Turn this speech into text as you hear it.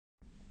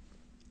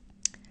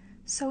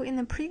So in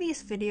the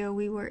previous video,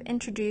 we were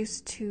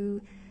introduced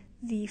to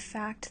the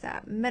fact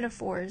that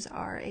metaphors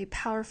are a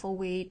powerful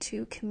way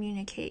to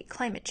communicate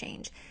climate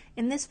change.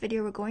 In this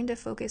video, we're going to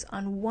focus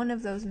on one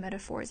of those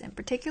metaphors in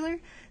particular,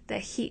 the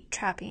heat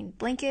trapping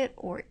blanket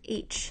or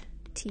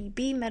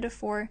HTB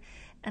metaphor,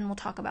 and we'll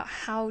talk about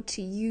how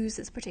to use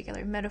this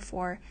particular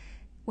metaphor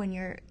when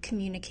you're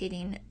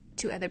communicating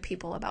to other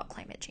people about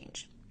climate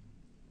change.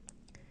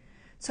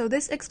 So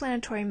this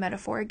explanatory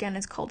metaphor, again,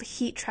 is called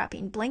heat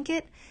trapping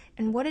blanket,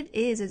 and what it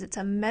is it's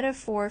a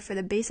metaphor for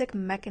the basic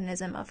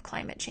mechanism of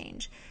climate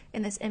change.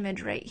 In this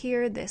image right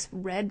here, this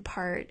red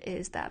part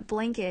is that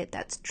blanket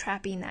that's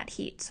trapping that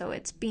heat. So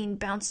it's being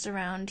bounced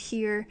around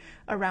here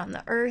around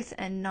the earth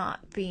and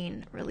not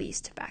being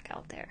released back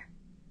out there.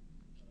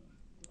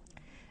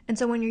 And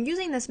so when you're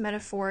using this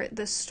metaphor,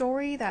 the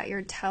story that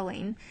you're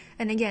telling,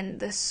 and again,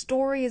 the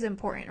story is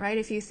important, right?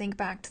 If you think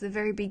back to the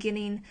very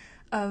beginning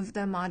of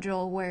the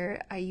module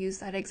where I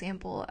used that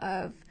example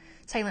of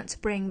Silent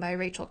Spring by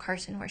Rachel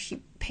Carson, where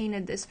she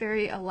painted this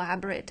very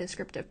elaborate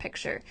descriptive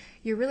picture.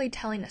 You're really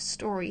telling a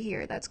story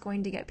here that's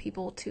going to get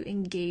people to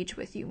engage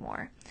with you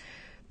more.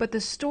 But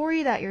the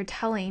story that you're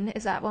telling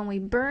is that when we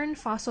burn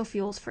fossil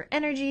fuels for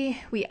energy,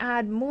 we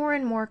add more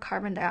and more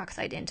carbon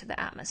dioxide into the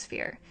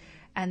atmosphere.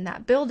 And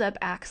that buildup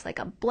acts like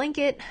a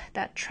blanket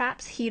that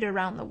traps heat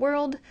around the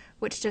world,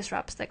 which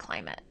disrupts the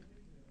climate.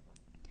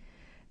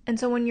 And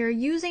so when you're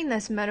using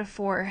this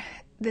metaphor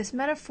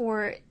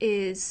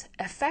is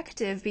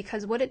effective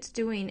because what it's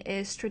doing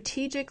is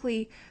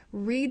strategically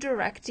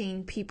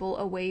redirecting people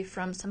away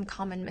from some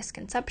common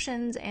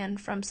misconceptions and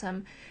from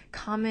some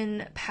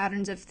common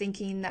patterns of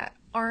thinking that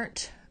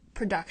aren't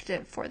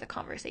productive for the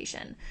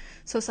conversation.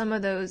 So some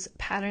of those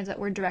patterns that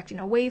we're directing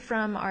away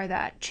from are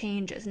that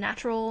change is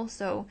natural.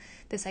 So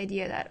this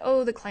idea that,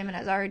 oh, the climate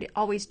has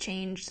always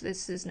changed,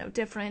 this is no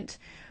different.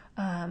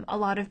 A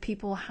lot of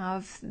people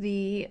have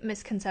the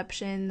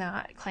misconception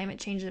that climate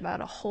change is about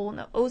a hole in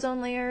the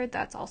ozone layer.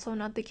 That's also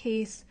not the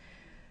case.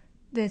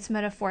 This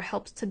metaphor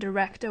helps to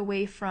direct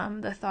away from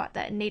the thought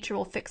that nature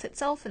will fix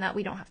itself and that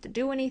we don't have to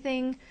do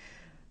anything,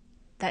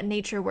 that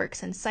nature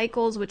works in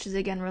cycles, which is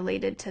again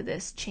related to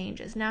this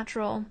change is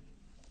natural,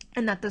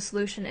 and that the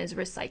solution is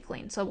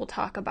recycling. So we'll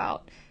talk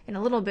about in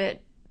a little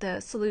bit,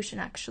 the solution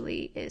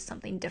actually is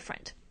something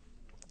different.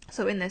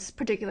 So in this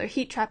particular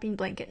heat trapping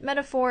blanket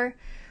metaphor,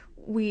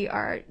 we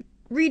are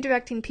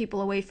redirecting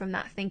people away from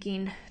that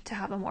thinking to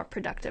have a more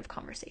productive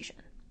conversation.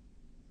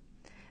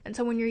 And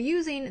so when you're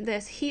using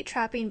this heat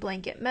trapping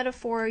blanket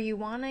metaphor, you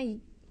want to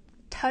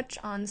touch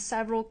on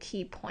several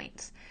key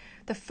points.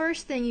 The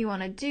first thing you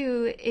want to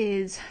do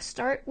is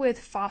start with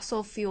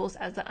fossil fuels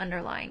as the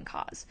underlying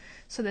cause.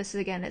 So this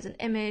again is an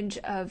image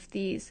of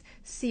these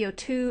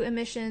CO2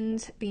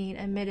 emissions being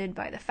emitted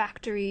by the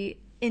factory,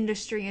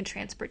 industry, and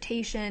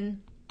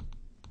transportation,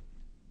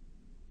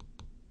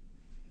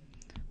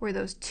 were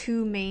those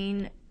two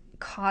main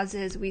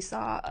causes we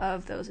saw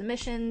of those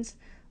emissions.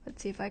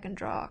 Let's see if I can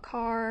draw a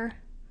car.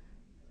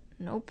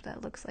 Nope,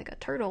 that looks like a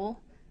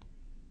turtle.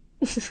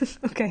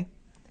 Okay,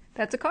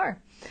 that's a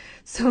car.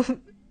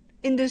 So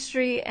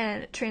industry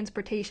and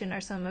transportation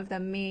are some of the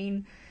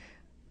main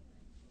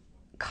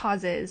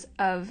causes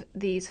of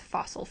these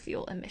fossil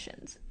fuel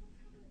emissions.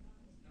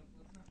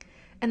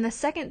 And the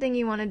second thing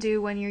you want to do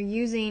when you're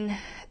using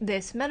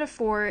this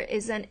metaphor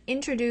is then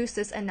introduce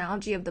this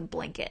analogy of the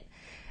blanket.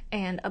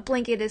 And a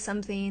blanket is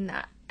something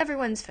that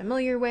everyone's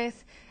familiar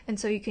with, and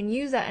so you can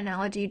use that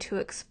analogy to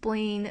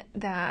explain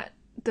that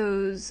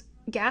those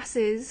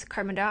gases,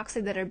 carbon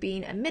dioxide, that are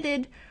being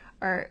emitted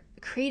are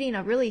creating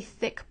a really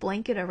thick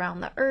blanket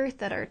around the earth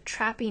that are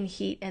trapping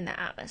heat in the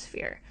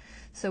atmosphere.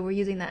 So we're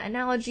using that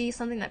analogy,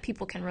 something that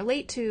people can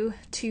relate to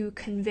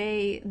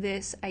convey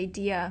this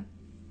idea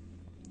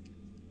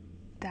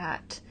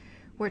that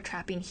we're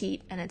trapping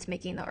heat and it's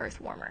making the earth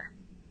warmer.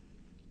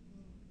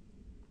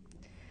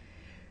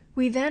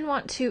 We then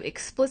want to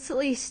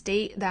explicitly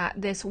state that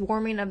this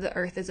warming of the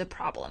earth is a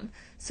problem.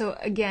 So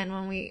again,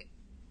 when we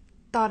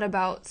thought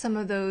about some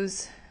of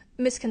those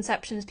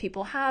misconceptions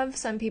people have,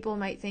 some people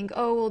might think,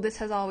 oh, well, this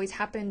has always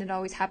happened. It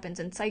always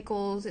happens in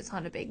cycles. It's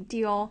not a big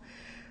deal.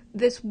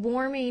 This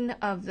warming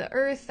of the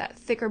earth, that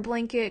thicker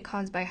blanket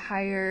caused by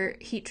higher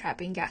heat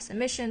trapping gas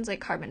emissions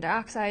like carbon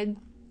dioxide,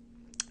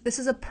 this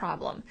is a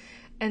problem.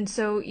 And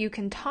so you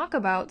can talk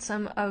about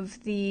some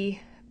of the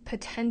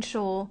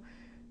potential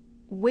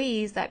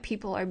ways that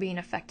people are being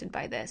affected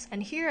by this.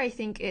 And here I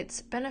think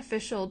it's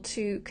beneficial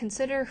to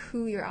consider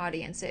who your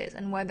audience is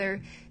and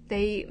whether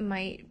they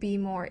might be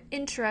more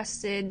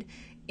interested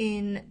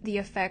in the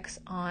effects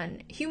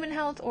on human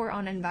health or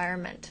on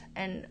environment.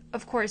 And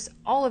of course,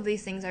 all of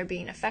these things are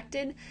being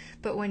affected,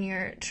 but when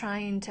you're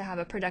trying to have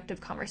a productive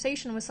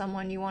conversation with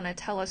someone, you want to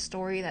tell a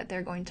story that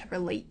they're going to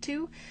relate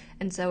to.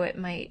 And so it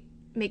might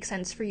make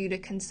sense for you to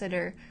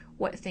consider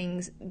what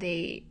things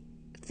they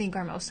think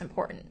are most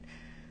important.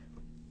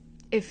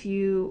 If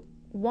you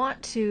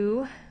want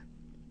to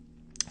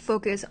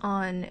focus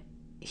on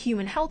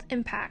human health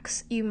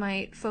impacts, you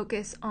might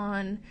focus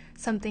on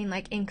something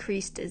like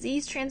increased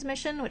disease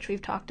transmission, which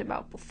we've talked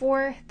about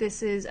before.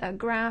 This is a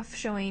graph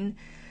showing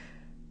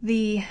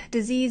the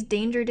disease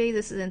danger day.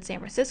 This is in San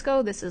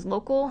Francisco. This is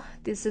local.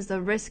 This is the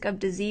risk of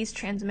disease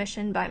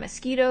transmission by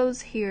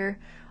mosquitoes. Here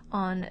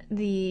on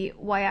the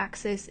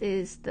y-axis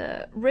is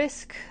the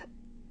risk,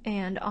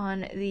 and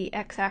on the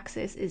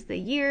x-axis is the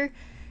year.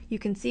 You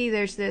can see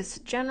there's this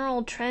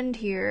general trend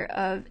here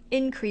of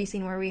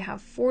increasing, where we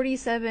have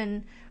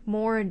 47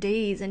 more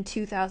days in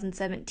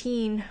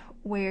 2017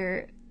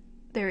 where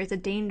there is a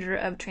danger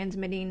of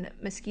transmitting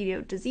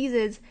mosquito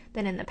diseases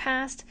than in the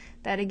past.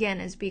 That again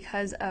is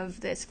because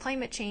of this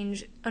climate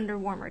change. Under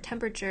warmer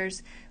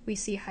temperatures, we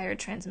see higher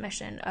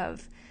transmission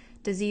of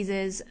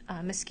diseases.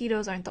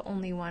 Mosquitoes aren't the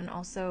only one.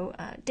 Also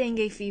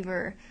dengue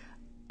fever,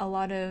 a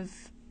lot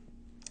of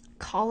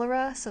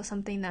cholera, so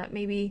something that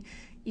maybe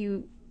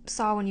you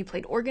saw when you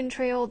played Oregon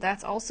Trail,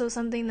 that's also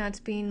something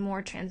that's being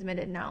more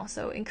transmitted now.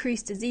 So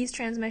increased disease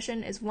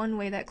transmission is one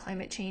way that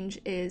climate change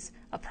is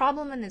a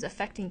problem and is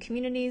affecting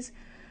communities.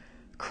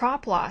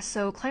 Crop loss.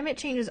 So climate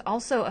change is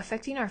also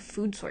affecting our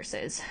food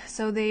sources.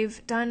 So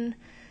they've done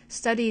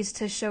studies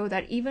to show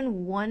that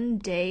even one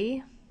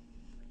day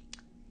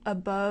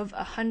above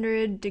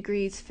 100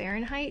 degrees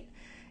Fahrenheit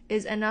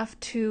is enough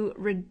to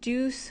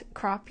reduce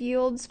crop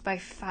yields by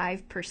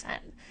 5%.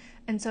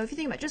 And so if you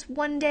think about just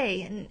one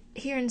day, and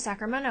here in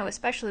Sacramento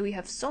especially, we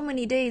have so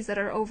many days that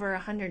are over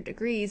 100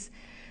 degrees,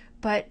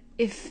 but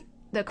if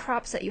the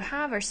crops that you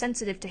have are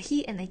sensitive to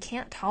heat and they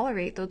can't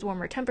tolerate those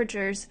warmer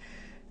temperatures,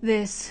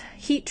 this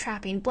heat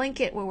trapping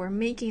blanket where we're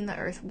making the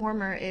earth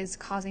warmer is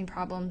causing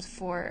problems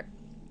for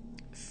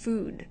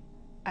food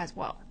as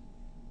well.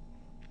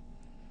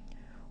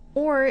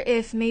 Or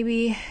if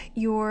maybe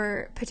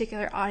your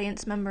particular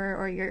audience member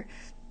or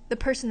the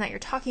person that you're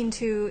talking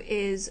to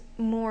is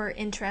more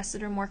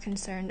interested or more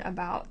concerned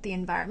about the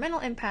environmental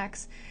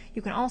impacts,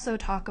 you can also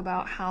talk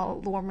about how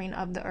the warming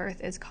of the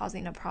earth is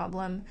causing a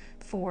problem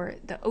for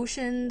the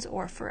oceans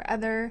or for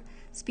other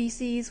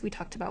species. We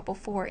talked about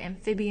before,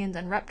 amphibians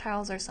and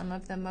reptiles are some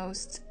of the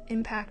most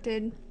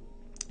impacted.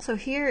 So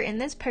here in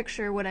this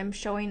picture, what I'm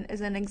showing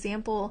is an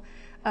example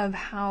of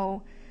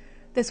how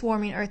this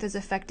warming earth is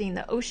affecting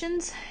the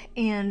oceans.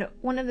 And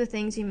one of the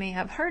things you may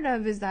have heard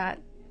of is that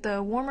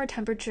the warmer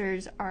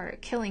temperatures are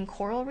killing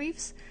coral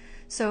reefs.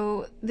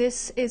 So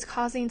this is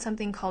causing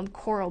something called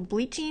coral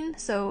bleaching.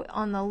 So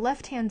on the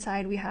left-hand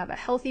side, we have a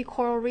healthy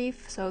coral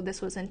reef. So this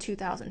was in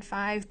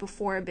 2005,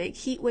 before a big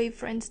heat wave,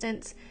 for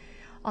instance.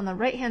 On the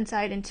right-hand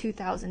side in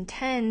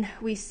 2010,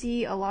 we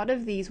see a lot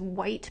of these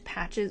white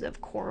patches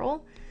of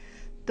coral.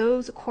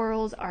 Those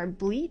corals are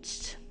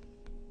bleached.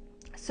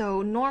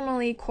 So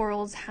normally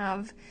corals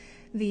have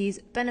these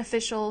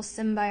beneficial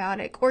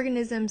symbiotic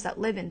organisms that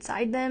live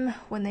inside them.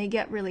 When they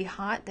get really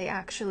hot, they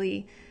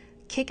actually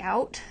kick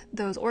out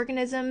those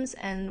organisms,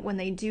 and when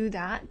they do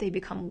that, they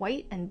become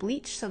white and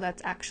bleached. So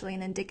that's actually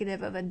an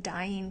indicative of a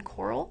dying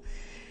coral.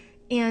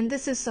 And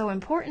this is so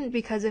important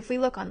because if we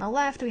look on the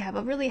left, we have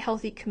a really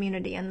healthy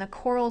community, and the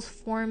corals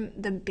form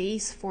the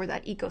base for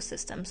that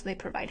ecosystem. So they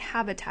provide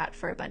habitat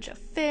for a bunch of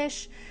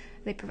fish,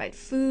 they provide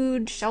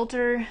food,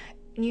 shelter.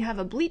 And you have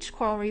a bleached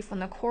coral reef, when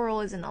the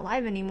coral isn't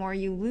alive anymore,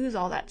 you lose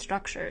all that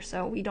structure.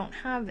 So we don't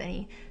have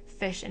any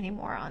fish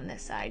anymore on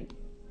this side.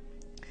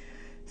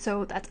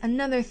 So that's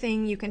another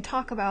thing you can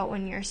talk about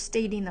when you're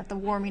stating that the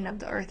warming of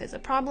the earth is a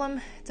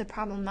problem. It's a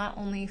problem not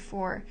only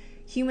for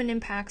human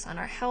impacts on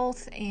our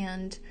health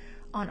and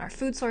on our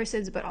food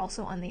sources, but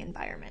also on the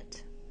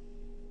environment.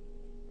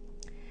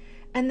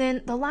 And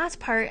then the last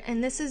part,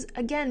 and this is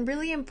again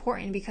really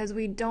important because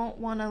we don't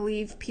want to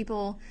leave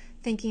people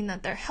thinking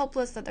that they're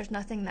helpless, that there's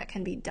nothing that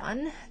can be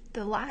done.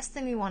 The last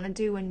thing we want to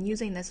do when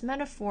using this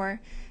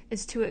metaphor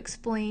is to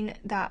explain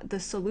that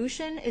the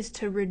solution is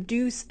to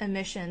reduce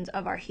emissions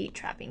of our heat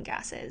trapping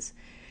gases.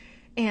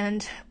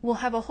 And we'll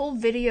have a whole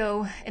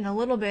video in a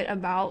little bit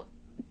about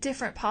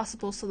different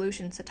possible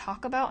solutions to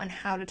talk about and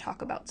how to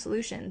talk about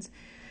solutions.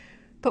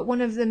 But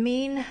one of the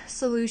main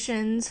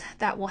solutions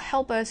that will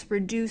help us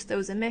reduce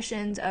those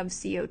emissions of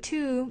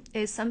CO2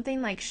 is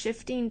something like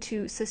shifting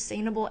to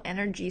sustainable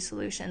energy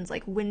solutions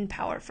like wind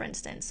power, for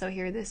instance. So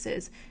here this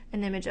is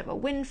an image of a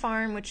wind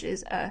farm, which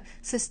is a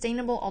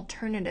sustainable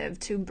alternative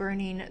to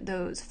burning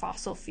those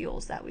fossil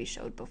fuels that we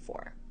showed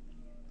before.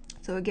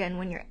 So again,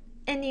 when you're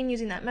ending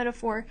using that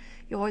metaphor,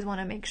 you always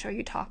want to make sure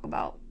you talk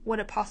about what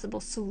a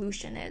possible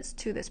solution is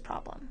to this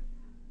problem.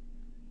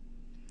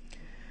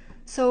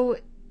 So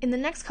in the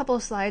next couple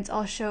of slides,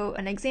 I'll show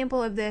an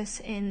example of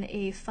this in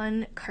a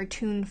fun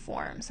cartoon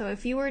form. So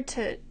if you were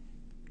to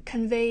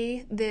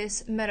convey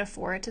this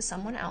metaphor to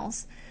someone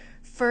else,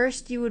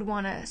 first you would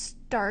want to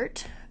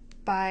start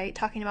by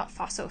talking about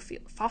fossil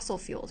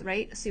fuels,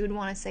 right? So you would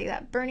want to say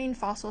that burning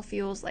fossil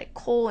fuels like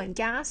coal and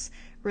gas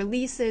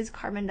releases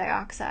carbon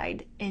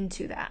dioxide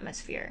into the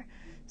atmosphere.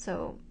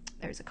 So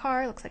there's a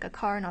car, looks like a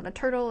car, not a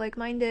turtle like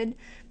mine did.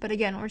 But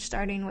again, we're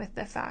starting with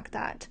the fact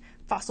that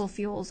fossil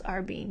fuels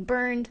are being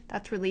burned,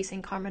 that's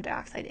releasing carbon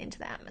dioxide into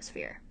the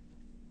atmosphere.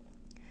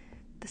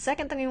 The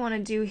second thing we want to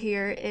do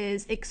here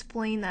is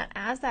explain that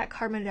as that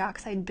carbon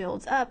dioxide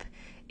builds up,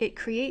 it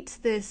creates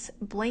this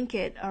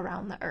blanket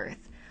around the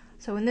Earth.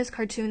 So in this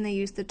cartoon, they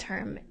use the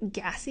term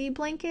gassy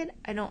blanket.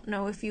 I don't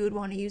know if you would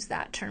want to use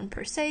that term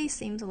per se,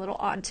 seems a little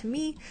odd to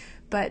me,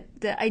 but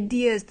the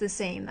idea is the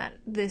same, that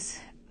this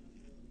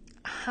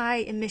high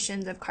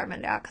emissions of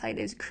carbon dioxide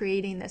is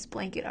creating this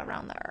blanket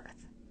around the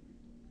Earth.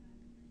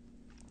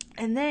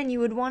 And then you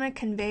would want to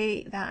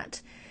convey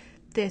that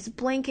this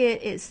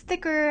blanket is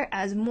thicker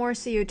as more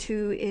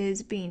CO2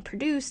 is being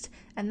produced,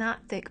 and that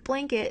thick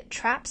blanket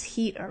traps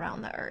heat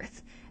around the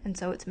Earth, and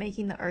so it's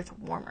making the Earth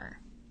warmer.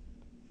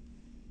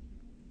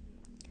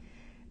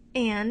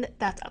 And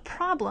that's a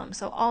problem.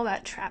 So all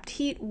that trapped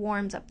heat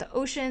warms up the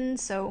ocean.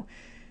 So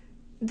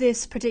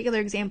this particular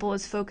example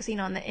is focusing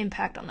on the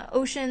impact on the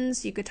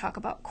oceans. You could talk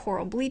about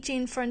coral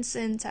bleaching, for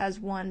instance, as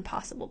one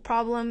possible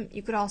problem.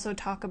 You could also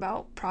talk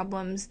about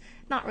problems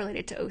not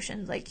related to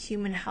oceans, like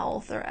human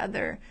health or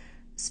other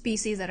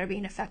species that are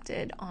being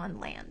affected on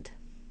land.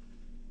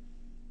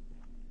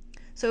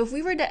 So if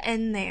we were to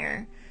end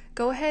there,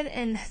 go ahead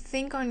and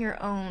think on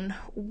your own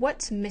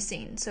what's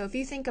missing. So if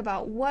you think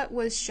about what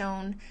was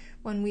shown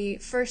when we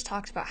first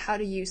talked about how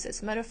to use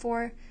this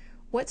metaphor,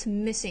 what's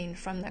missing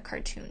from the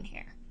cartoon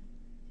here?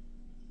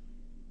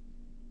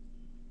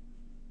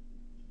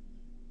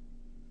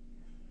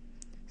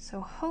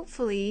 So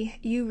hopefully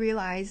you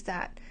realize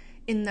that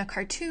in the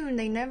cartoon,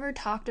 they never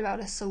talked about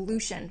a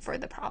solution for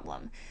the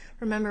problem.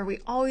 Remember, we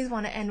always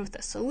want to end with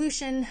a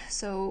solution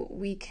so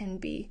we can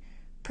be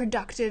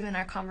productive in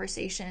our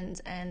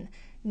conversations and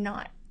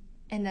not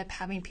end up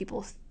having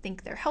people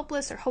think they're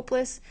helpless or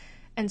hopeless.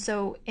 And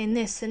so in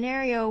this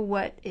scenario,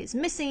 what is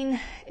missing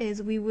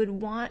is we would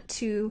want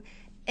to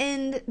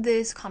end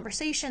this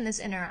conversation, this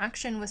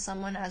interaction with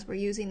someone, as we're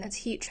using this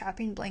heat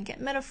trapping blanket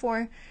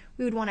metaphor,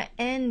 we would want to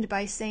end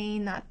by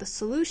saying that the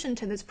solution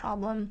to this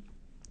problem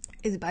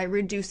is by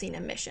reducing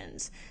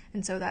emissions.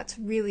 And so that's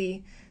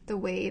really the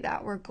way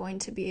that we're going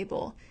to be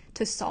able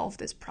to solve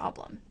this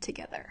problem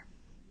together.